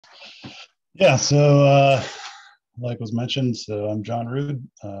Yeah, so like was mentioned, so I'm Jon Rood.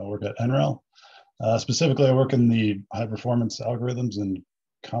 I work at NREL. Specifically, I work in the high performance algorithms and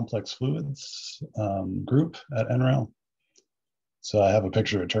complex fluids group at NREL. So I have a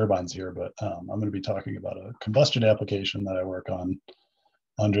picture of turbines here, but I'm going to be talking about a combustion application that I work on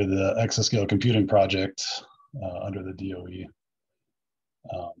under the exascale computing project under the DOE.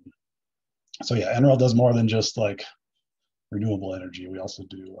 So yeah, NREL does more than just like renewable energy. We also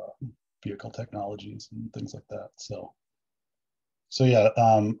do vehicle technologies and things like that. So yeah,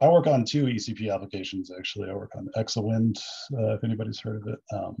 I work on two ECP applications actually. I work on ExaWind, if anybody's heard of it,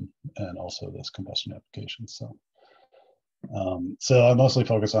 and also this combustion application. So I mostly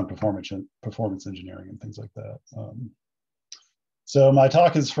focus on performance engineering and things like that. So my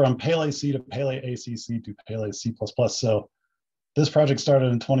talk is from PeleC to PeleACC to PeleC++. So this project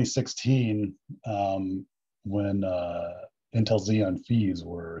started in 2016 when Intel Xeon fees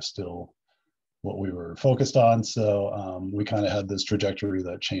were still what we were focused on. So we kind of had this trajectory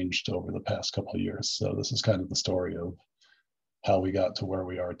that changed over the past couple of years. So this is kind of the story of how we got to where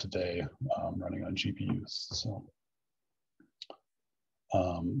we are today running on GPUs.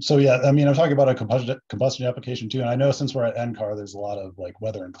 So yeah, I mean, I'm talking about a combustion application too. And I know since we're at NCAR, there's a lot of like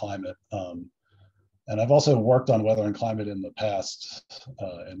weather and climate. And I've also worked on weather and climate in the past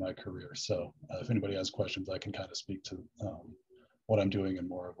in my career. So if anybody has questions, I can kind of speak to what I'm doing in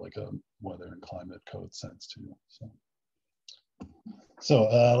more of like a weather and climate code sense too. So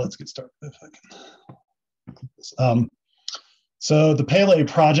let's get started if I can click this. So the PeleACC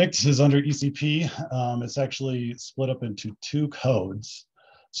project is under ECP. It's actually split up into two codes.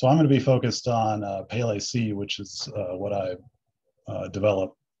 So I'm going to be focused on PeleACC, which is what I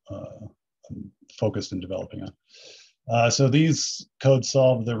develop, focused in developing on. So these codes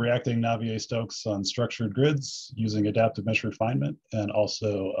solve the reacting Navier-Stokes on structured grids using adaptive mesh refinement and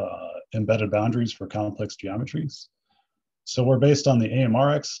also embedded boundaries for complex geometries. So we're based on the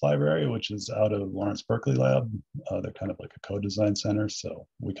AMReX library, which is out of Lawrence Berkeley Lab. They're kind of like a code design center. So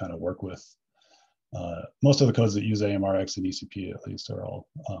we kind of work with most of the codes that use AMReX and ECP at least are all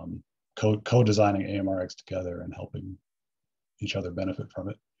co-designing AMReX together and helping each other benefit from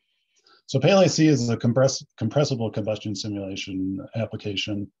it. So PeleACC is a compressible combustion simulation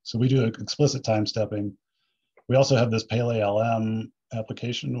application. So we do explicit time stepping. We also have this PeleLM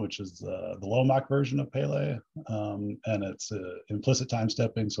application, which is the low-Mach version of Pele, and it's implicit time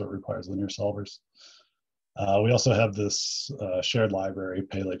stepping, so it requires linear solvers. We also have this shared library,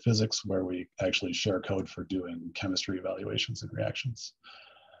 PelePhysics, where we actually share code for doing chemistry evaluations and reactions.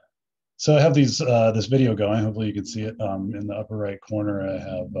 So I have this video going. Hopefully you can see it in the upper right corner. I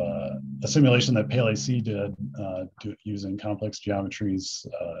have a simulation that PeleACC did using complex geometries.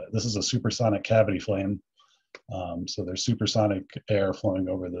 This is a supersonic cavity flame. So there's supersonic air flowing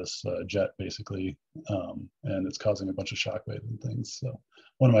over this jet basically, and it's causing a bunch of shockwaves and things. So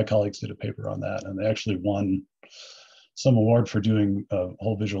one of my colleagues did a paper on that, and they actually won some award for doing a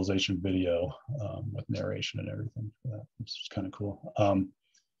whole visualization video with narration and everything for that, which is kind of cool.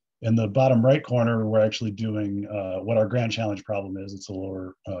 In the bottom right corner, we're actually doing what our grand challenge problem is. It's a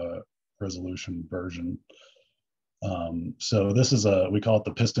lower resolution version. So this is we call it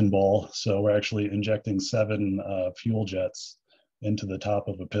the piston bowl. So we're actually injecting 7 fuel jets into the top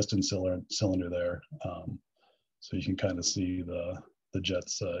of a piston cylinder there. So you can kind of see the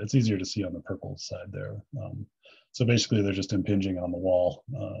jets. It's easier to see on the purple side there. So basically they're just impinging on the wall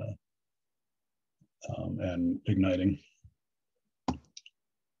and igniting.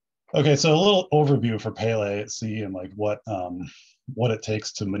 Okay, so a little overview for PeleACC and like what it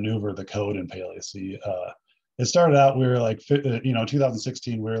takes to maneuver the code in PeleACC. It started out, we were like,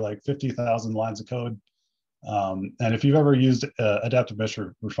 2016, we were like 50,000 lines of code. And if you've ever used adaptive mesh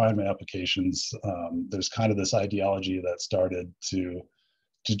refinement applications, there's kind of this ideology that started to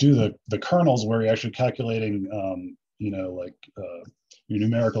do the kernels where you're actually calculating, your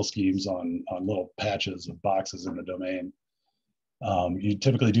numerical schemes on little patches of boxes in the domain. You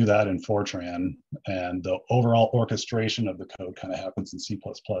typically do that in Fortran, and the overall orchestration of the code kind of happens in C++.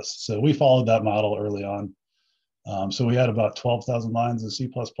 So we followed that model early on. So we had about 12,000 lines of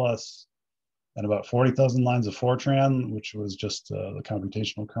C++ and about 40,000 lines of Fortran, which was just the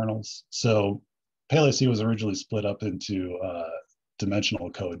computational kernels. So PeleACC was originally split up into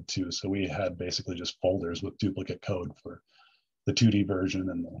dimensional code too. So we had basically just folders with duplicate code for the 2D version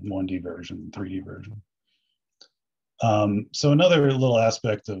and the 1D version and 3D version. So another little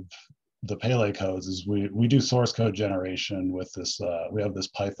aspect of the Pele codes is we do source code generation with this, we have this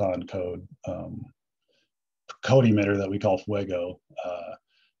Python code emitter that we call Fuego,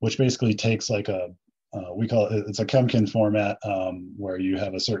 which basically takes like a we call it, it's a chemkin format where you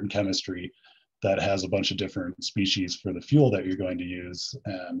have a certain chemistry that has a bunch of different species for the fuel that you're going to use.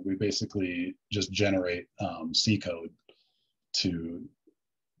 And we basically just generate C code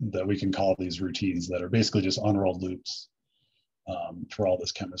that we can call these routines that are basically just unrolled loops for all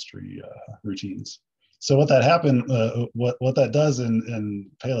this chemistry routines. So what that happened, what that does in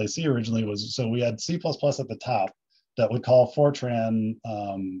PeleACC originally was, so we had C++ at the top that would call Fortran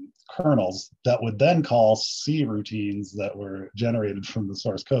kernels that would then call C routines that were generated from the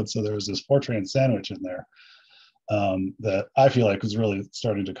source code. So there was this Fortran sandwich in there that I feel like was really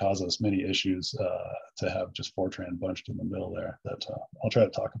starting to cause us many issues to have just Fortran bunched in the middle there that I'll try to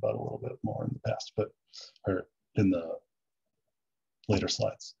talk about a little bit more in the past, or in the later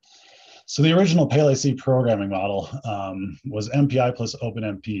slides. So the original PeleACC programming model was MPI plus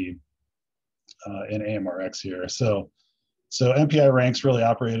OpenMP in AMReX here. So MPI ranks really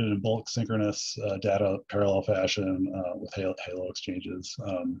operated in bulk synchronous data parallel fashion with Halo exchanges,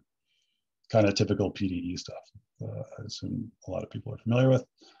 kind of typical PDE stuff. I assume a lot of people are familiar with.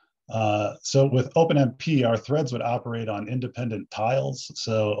 So with OpenMP, our threads would operate on independent tiles.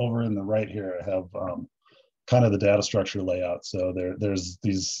 So over in the right here, I have kind of the data structure layout. So there's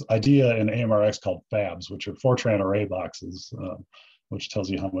these idea in AMReX called fabs, which are Fortran array boxes, which tells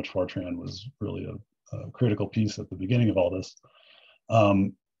you how much Fortran was really a critical piece at the beginning of all this.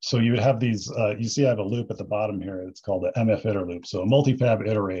 So you would have these, you see I have a loop at the bottom here, it's called the MF iter loop. So a multi-fab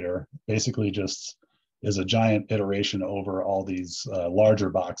iterator basically just is a giant iteration over all these larger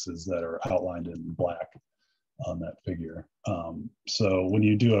boxes that are outlined in black on that figure. So when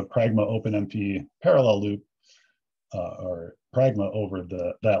you do a pragma OpenMP parallel loop, or pragma over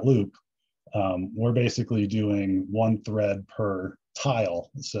that loop, we're basically doing one thread per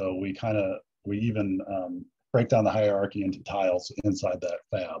tile. So we even break down the hierarchy into tiles inside that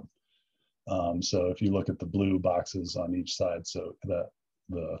fab. So if you look at the blue boxes on each side, so that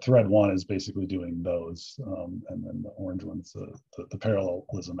the thread one is basically doing those, and then the orange ones, the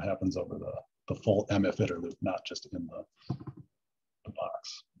parallelism happens over the full MF iter loop, not just in the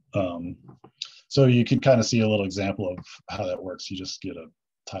box. So you can kind of see a little example of how that works. You just get a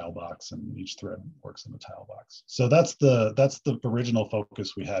tile box and each thread works in the tile box. So that's the original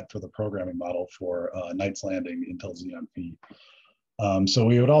focus we had for the programming model for Knight's Landing Intel Xeon Phi. So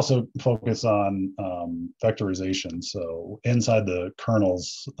we would also focus on vectorization. So inside the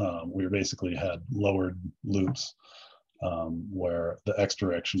kernels, we basically had lowered loops where the X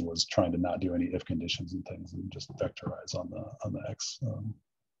direction was trying to not do any if conditions and things and just vectorize on the X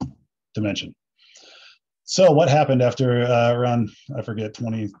dimension. So what happened after around, I forget,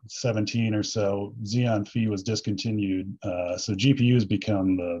 2017 or so, Xeon Phi was discontinued. So GPUs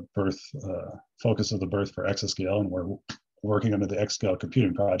become the focus of the birth for exascale, and we're working under the exascale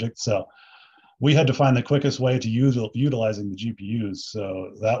computing project. So we had to find the quickest way to utilizing the GPUs.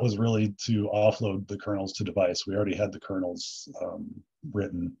 So that was really to offload the kernels to device. We already had the kernels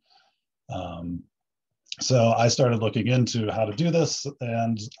written. So I started looking into how to do this,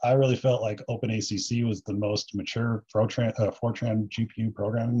 and I really felt like OpenACC was the most mature Fortran GPU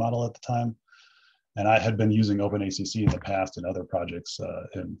programming model at the time. And I had been using OpenACC in the past in other projects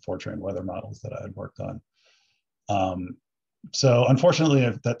in Fortran weather models that I had worked on. So unfortunately,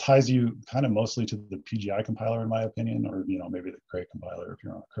 that ties you kind of mostly to the PGI compiler, in my opinion, or maybe the Cray compiler if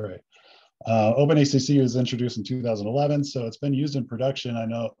you're on Cray. OpenACC was introduced in 2011, so it's been used in production. I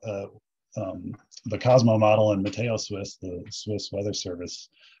know the Cosmo model and Mateo Swiss, the Swiss Weather Service,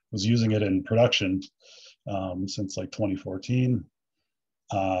 was using it in production since like 2014.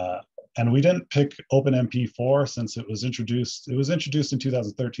 And we didn't pick OpenMP4 since it was introduced in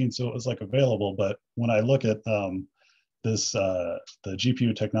 2013, so it was like available. But when I look at the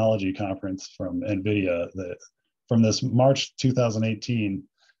GPU Technology Conference from NVIDIA, from this March 2018,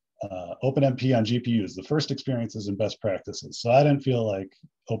 OpenMP on GPUs, the first experiences and best practices. So I didn't feel like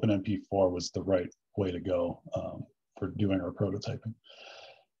OpenMP4 was the right way to go for doing our prototyping.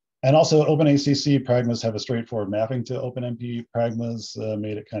 And also OpenACC pragmas have a straightforward mapping to OpenMP pragmas,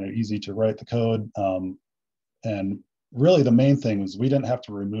 made it kind of easy to write the code. And really the main thing was we didn't have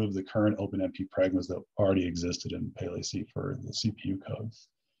to remove the current OpenMP pragmas that already existed in PeleACC for the CPU codes.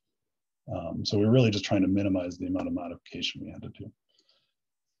 So we're really just trying to minimize the amount of modification we had to do.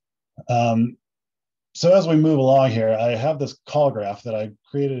 So as we move along here, I have this call graph that I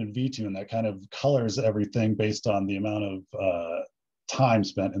created in VTune that kind of colors everything based on the amount of time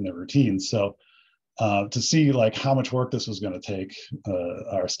spent in the routine. So to see like how much work this was going to take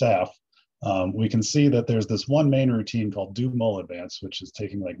our staff, we can see that there's this one main routine called do mul advance, which is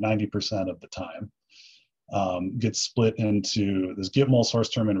taking like 90% of the time. gets split into this gitmol source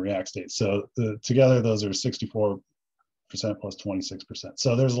term and React state. So together, those are 64% plus 26%.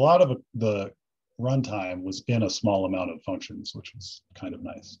 So there's a lot of the runtime was in a small amount of functions, which was kind of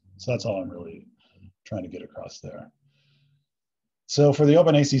nice. So that's all I'm really trying to get across there. So for the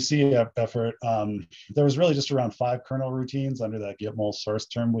OpenACC effort, there was really just around 5 kernel routines under that gitmol source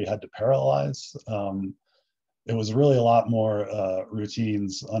term we had to parallelize. It was really a lot more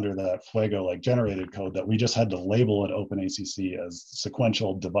routines under that Fuego-like generated code that we just had to label at OpenACC as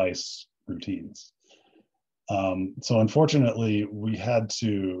sequential device routines. So unfortunately, we had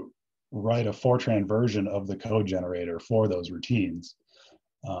to write a Fortran version of the code generator for those routines.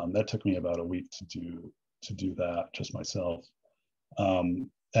 That took me about a week to do that just myself.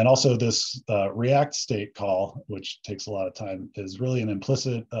 And also this React state call, which takes a lot of time, is really an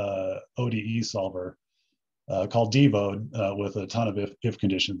implicit ODE solver called devode with a ton of if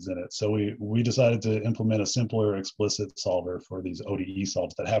conditions in it. So we decided to implement a simpler explicit solver for these ODE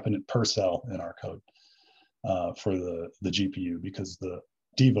solves that happen per cell in our code for the GPU, because the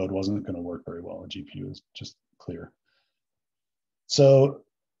devode wasn't going to work very well. The GPU is just clear. So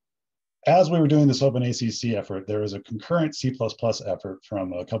as we were doing this OpenACC effort, there was a concurrent C++ effort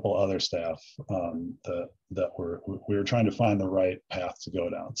from a couple other staff that we were trying to find the right path to go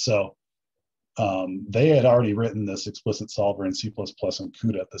down. So they had already written this explicit solver in C++ and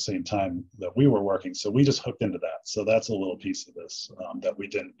CUDA at the same time that we were working. So we just hooked into that. So that's a little piece of this that we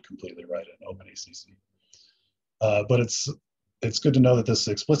didn't completely write in OpenACC. But it's good to know that this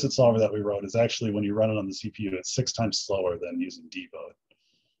explicit solver that we wrote is actually, when you run it on the CPU, it's 6 times slower than using devode.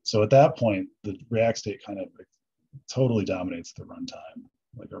 So at that point, the React state kind of totally dominates the runtime,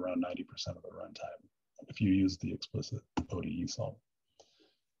 like around 90% of the runtime, if you use the explicit ODE solver.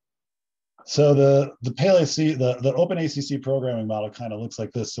 So the PeleACC, the OpenACC programming model kind of looks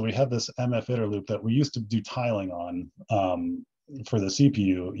like this. So we have this MF iter loop that we used to do tiling on for the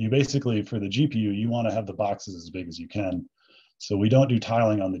CPU. You basically, for the GPU, you want to have the boxes as big as you can. So we don't do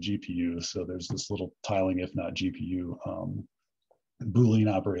tiling on the GPU. So there's this little tiling if not GPU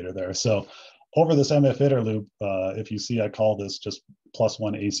Boolean operator there. So over this MF iter loop, if you see, I call this just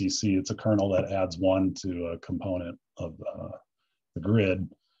 +1 ACC. It's a kernel that adds 1 to a component of the grid.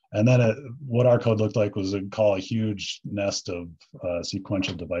 And then what our code looked like was to call a huge nest of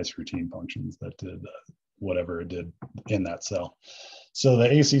sequential device routine functions that did whatever it did in that cell. So the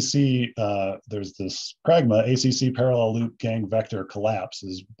ACC, there's this pragma, ACC parallel loop gang vector collapse,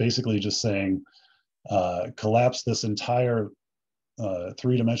 is basically just saying collapse this entire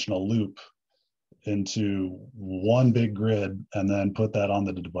 3-dimensional loop into one big grid and then put that on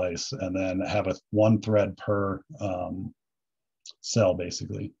the device and then have a 1 thread per cell,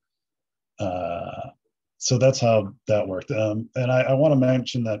 basically. So that's how that worked. And I want to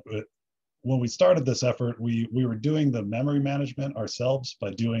mention that when we started this effort, we were doing the memory management ourselves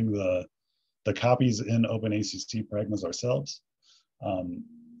by doing the copies in OpenACC pragmas ourselves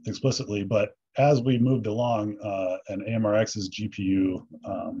explicitly. But as we moved along and AMREX's GPU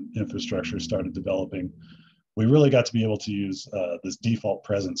infrastructure started developing, we really got to be able to use this default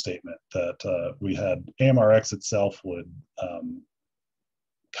present statement that we had. AMREX itself would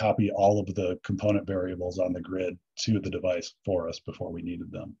copy all of the component variables on the grid to the device for us before we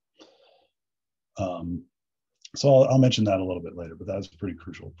needed them. So I'll mention that a little bit later, but that was pretty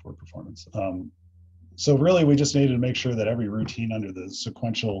crucial for performance. So really, we just needed to make sure that every routine under the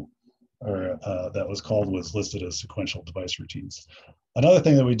sequential or that was called was listed as sequential device routines. Another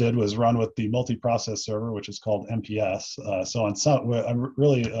thing that we did was run with the multi-process server, which is called MPS. So on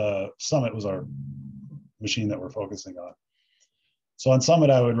Summit was our machine that we're focusing on. So on Summit,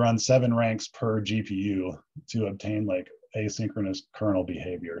 I would run 7 ranks per GPU to obtain like asynchronous kernel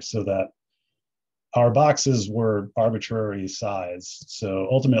behavior, so that our boxes were arbitrary size. So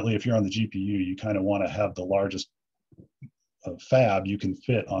ultimately, if you're on the GPU, you kind of want to have the largest fab you can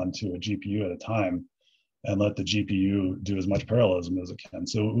fit onto a GPU at a time and let the GPU do as much parallelism as it can.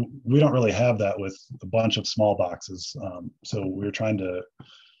 So we don't really have that with a bunch of small boxes. So we're trying to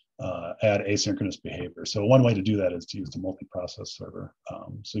add asynchronous behavior. So one way to do that is to use the multi-process server.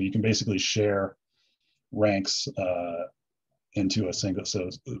 So you can basically share ranks into a single, so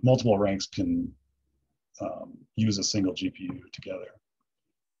multiple ranks can use a single GPU together.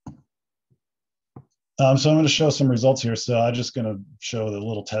 So I'm going to show some results here. So I'm just going to show the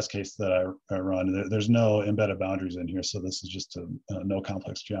little test case that I run. There's no embedded boundaries in here. So this is just no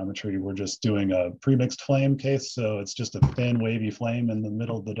complex geometry. We're just doing a premixed flame case. So it's just a thin wavy flame in the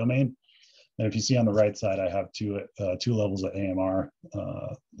middle of the domain. And if you see on the right side, I have two levels of AMR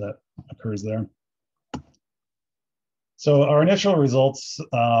that occurs there. So our initial results,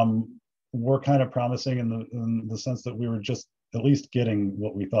 were kind of promising in the sense that we were just at least getting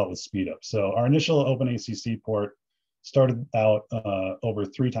what we thought was speed up. So our initial OpenACC port started out over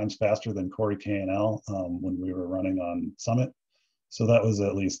 3 times faster than Core KNL when we were running on Summit. So that was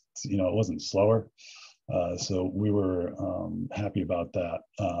at least, it wasn't slower. So we were happy about that.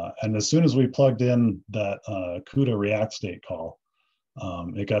 And as soon as we plugged in that CUDA React state call,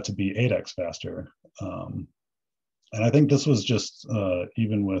 it got to be 8x faster. And I think this was just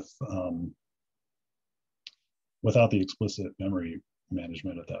even without the explicit memory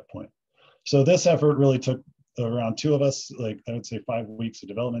management at that point. So this effort really took around 2 of us, like I would say 5 weeks of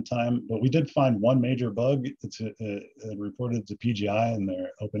development time, but we did find one major bug. It reported to PGI in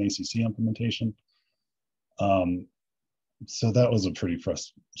their OpenACC implementation. So that was a pretty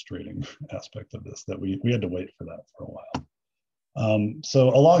frustrating aspect of this, that we had to wait for that for a while. So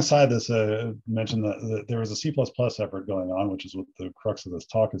alongside this, I mentioned that there was a C++ effort going on, which is what the crux of this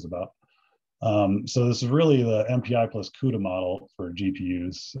talk is about. So this is really the MPI plus CUDA model for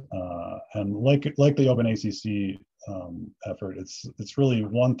GPUs, and like the OpenACC effort, it's really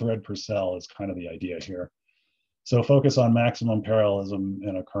 1 thread per cell is kind of the idea here. So focus on maximum parallelism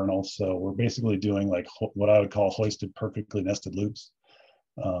in a kernel. So we're basically doing like what I would call hoisted perfectly nested loops.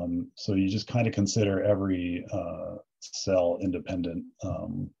 So you just kind of consider every cell independent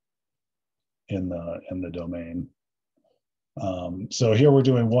in the domain. So here we're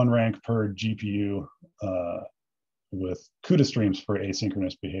doing 1 rank per GPU with CUDA streams for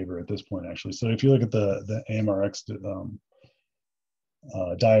asynchronous behavior at this point, actually. So if you look at the AMReX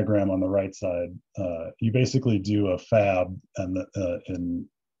diagram on the right side, you basically do a fab, and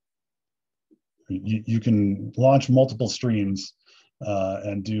you can launch multiple streams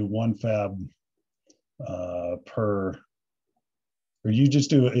and do 1 fab per, or you just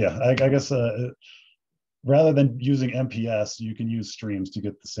do, I guess, rather than using MPS, you can use streams to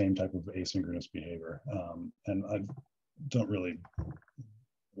get the same type of asynchronous behavior. And I don't really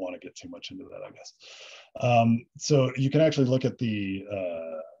want to get too much into that, I guess. So you can actually look at the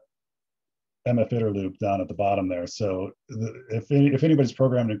MF-iter loop down at the bottom there. So if anybody's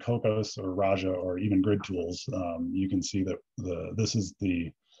programmed in Cocos or Raja or even grid tools, you can see that this is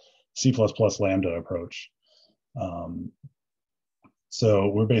the C++ Lambda approach. So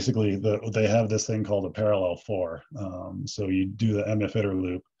we're basically, they have this thing called a parallel for. So you do the MF-iter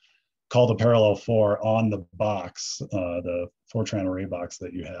loop, call the parallel for on the box, the Fortran array box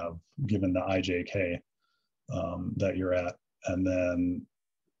that you have, given the IJK that you're at. And then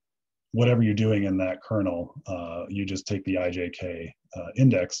whatever you're doing in that kernel, you just take the IJK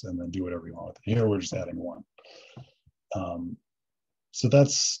index and then do whatever you want with it. Here we're just adding 1. So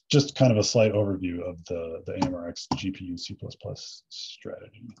that's just kind of a slight overview of the AMReX GPU C++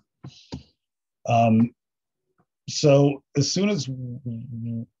 strategy. So as soon as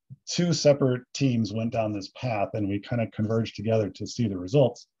 2 separate teams went down this path and we kind of converged together to see the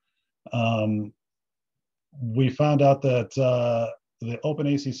results, we found out that the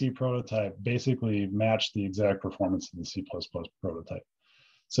OpenACC prototype basically matched the exact performance of the C++ prototype.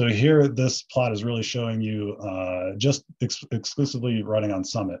 So here, this plot is really showing you just exclusively running on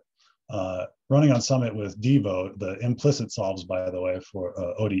Summit. Running on Summit with Devo, the implicit solves, by the way, for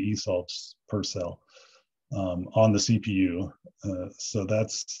ODE solves per cell on the CPU. So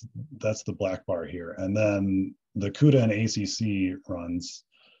that's the black bar here. And then the CUDA and ACC runs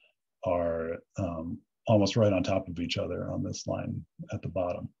are almost right on top of each other on this line at the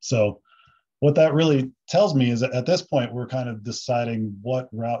bottom. So what that really tells me is that at this point, we're kind of deciding what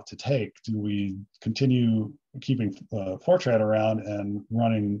route to take. Do we continue keeping Fortran around and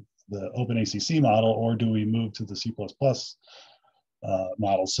running the OpenACC model, or do we move to the C++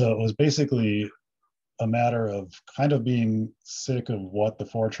 model? So it was basically a matter of kind of being sick of what the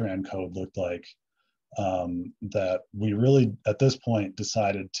Fortran code looked like, that we really, at this point,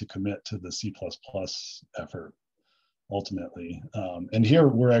 decided to commit to the C++ effort. Ultimately, and here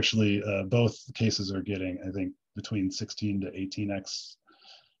we're actually, both cases are getting, I think, between 16 to 18x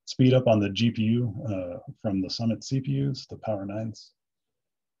speed up on the GPU from the Summit CPUs, the Power 9s.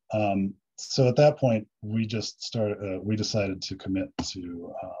 So at that point, we just we decided to commit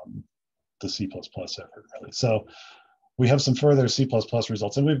to the C++ effort, really. So we have some further C++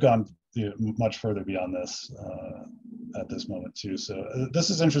 results, and we've gone much further beyond this at this moment too. So this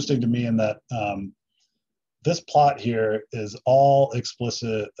is interesting to me in that this plot here is all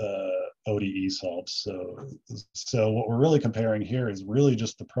explicit ODE solves. So what we're really comparing here is really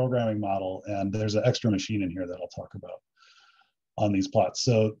just the programming model, and there's an extra machine in here that I'll talk about on these plots.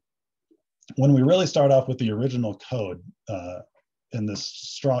 So when we really start off with the original code in this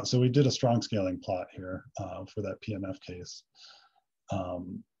strong, so we did a strong scaling plot here for that PMF case.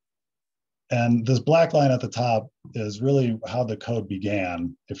 And this black line at the top is really how the code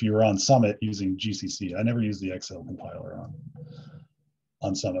began if you were on Summit using GCC. I never used the XL compiler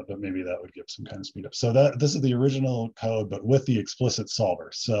on Summit, but maybe that would give some kind of speed up. So this is the original code, but with the explicit solver.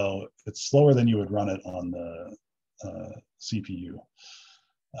 So it's slower than you would run it on the CPU.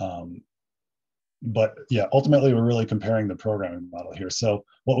 But yeah, ultimately, we're really comparing the programming model here. So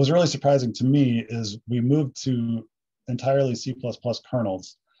what was really surprising to me is we moved to entirely C++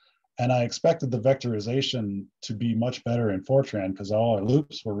 kernels. And I expected the vectorization to be much better in Fortran because all our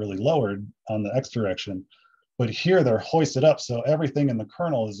loops were really lowered on the X direction. But here they're hoisted up. So everything in the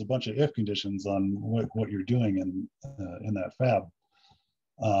kernel is a bunch of if conditions on what you're doing in that fab.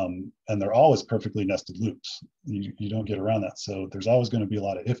 And they're always perfectly nested loops. You don't get around that. So there's always going to be a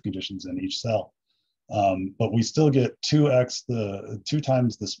lot of if conditions in each cell. But we still get 2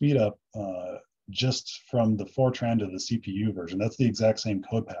 times the speed up just from the Fortran to the CPU version. That's the exact same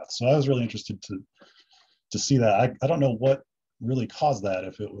code path. So I was really interested to see that. I don't know what really caused that,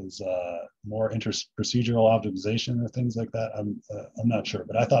 if it was more procedural optimization or things like that. I'm not sure,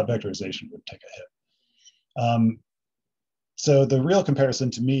 but I thought vectorization would take a hit. So the real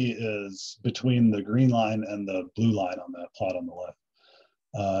comparison to me is between the green line and the blue line on that plot on the left.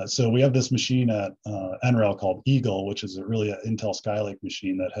 So we have this machine at NREL called Eagle, which is really an Intel Skylake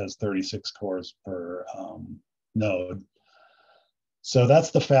machine that has 36 cores per node. So that's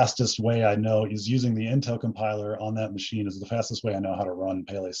the fastest way I know, is using the Intel compiler on that machine is the fastest way I know how to run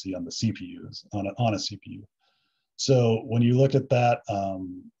PeleACC on the CPUs, on a CPU. So when you look at that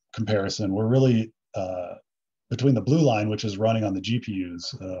comparison, we're really between the blue line, which is running on the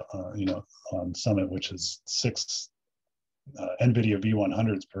GPUs, on Summit, which is 6 NVIDIA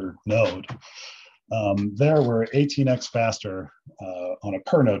V100s per node. There we're 18x faster on a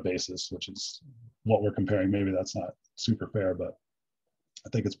per node basis, which is what we're comparing. Maybe that's not super fair, but I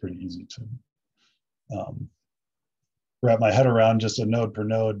think it's pretty easy to wrap my head around just a node per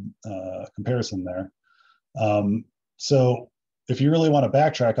node comparison there. So if you really want to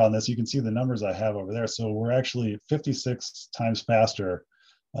backtrack on this, you can see the numbers I have over there. So we're actually 56 times faster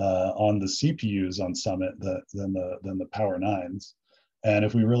on the CPUs on Summit than the Power 9s. And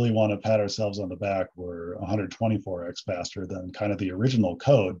if we really want to pat ourselves on the back, we're 124x faster than kind of the original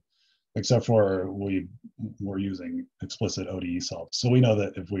code, except for we're using explicit ODE solves. So we know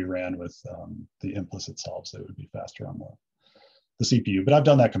that if we ran with the implicit solves, they would be faster on the CPU. But I've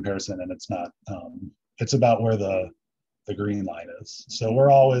done that comparison, and it's not. It's about where the green line is. So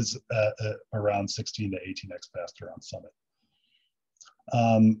we're always at around 16 to 18x faster on Summit.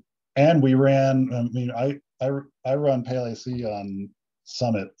 And we ran. I run PeleACC on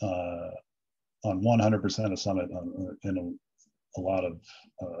Summit on 100% of Summit in a lot of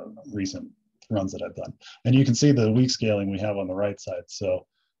recent runs that I've done. And you can see the weak scaling we have on the right side. So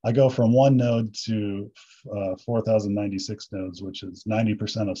I go from 1 node to 4,096 nodes, which is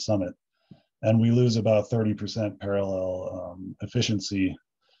 90% of Summit. And we lose about 30% parallel efficiency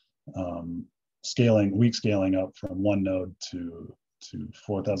weak scaling up from 1 node to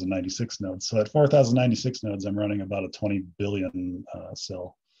 4,096 nodes. So at 4,096 nodes, I'm running about a 20 billion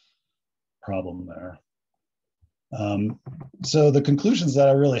cell problem there. So the conclusions that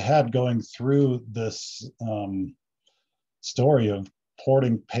I really had going through this story of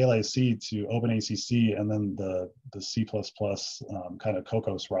porting PeleACC to OpenACC and then the C++ kind of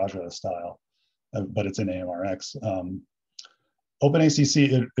Cocos Raja style, but it's in AMReX.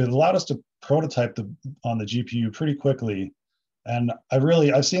 OpenACC, it allowed us to prototype on the GPU pretty quickly. And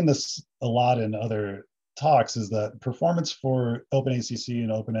I've seen this a lot in other talks, is that performance for OpenACC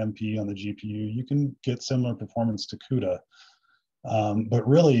and OpenMP on the GPU, you can get similar performance to CUDA. But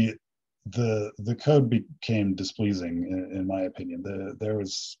really, the code became displeasing, in my opinion. There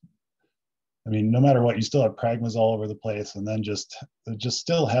was, no matter what, you still have pragmas all over the place, and then just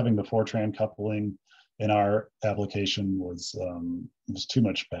still having the Fortran coupling in our application was too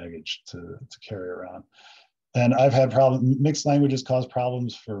much baggage to carry around. And I've had mixed languages cause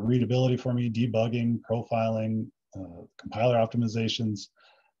problems for readability for me, debugging, profiling, compiler optimizations.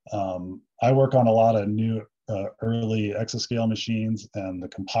 I work on a lot of new early exascale machines, and the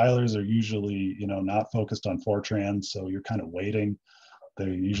compilers are usually, not focused on Fortran, so you're kind of waiting. They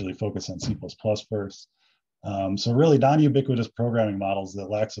usually focus on C++ first. So really non-ubiquitous programming models that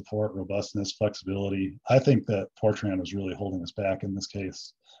lack support, robustness, flexibility. I think that Fortran was really holding us back in this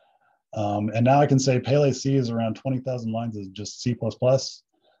case. And now I can say PeleACC is around 20,000 lines of just C++,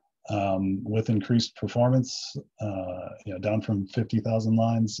 with increased performance, down from 50,000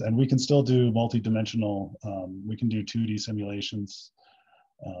 lines. And we can still do multi-dimensional, we can do 2D simulations,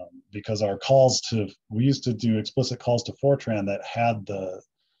 because our we used to do explicit calls to Fortran that had the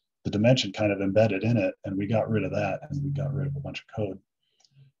the dimension kind of embedded in it, and we got rid of that, and we got rid of a bunch of code.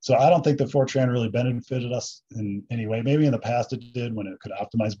 So I don't think the Fortran really benefited us in any way. Maybe in the past it did when it could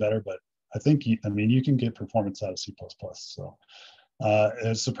optimize better, but I think, I mean, you can get performance out of C++. So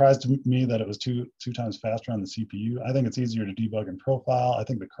it surprised me that it was two times faster on the CPU. I think it's easier to debug and profile. I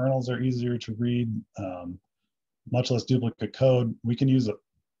think the kernels are easier to read, much less duplicate code. We can use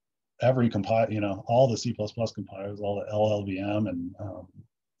every compile, you know, all the C++ compilers, all the LLVM and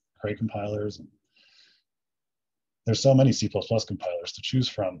Cray compilers. And there's so many C++ compilers to choose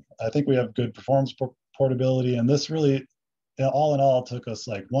from. I think we have good performance portability, and this really, you know, all in all, took us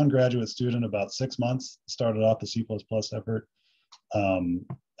like one graduate student about 6 months, started off the C++ effort. And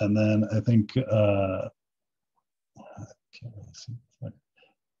then I think, I can't really see.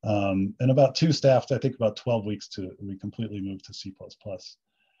 And about 2 staff, I think about 12 weeks we completely moved to C++.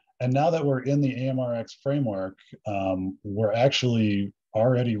 And now that we're in the AMReX framework, we're actually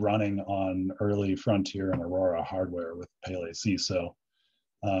already running on early Frontier and Aurora hardware with PeleACC. So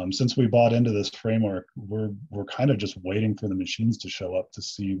since we bought into this framework, we're kind of just waiting for the machines to show up to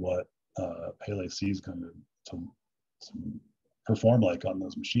see what PeleACC is going to perform like on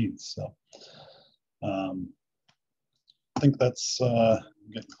those machines. So I think that's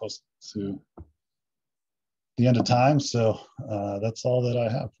getting close to the end of time. So that's all that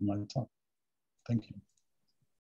I have for my talk. Thank you.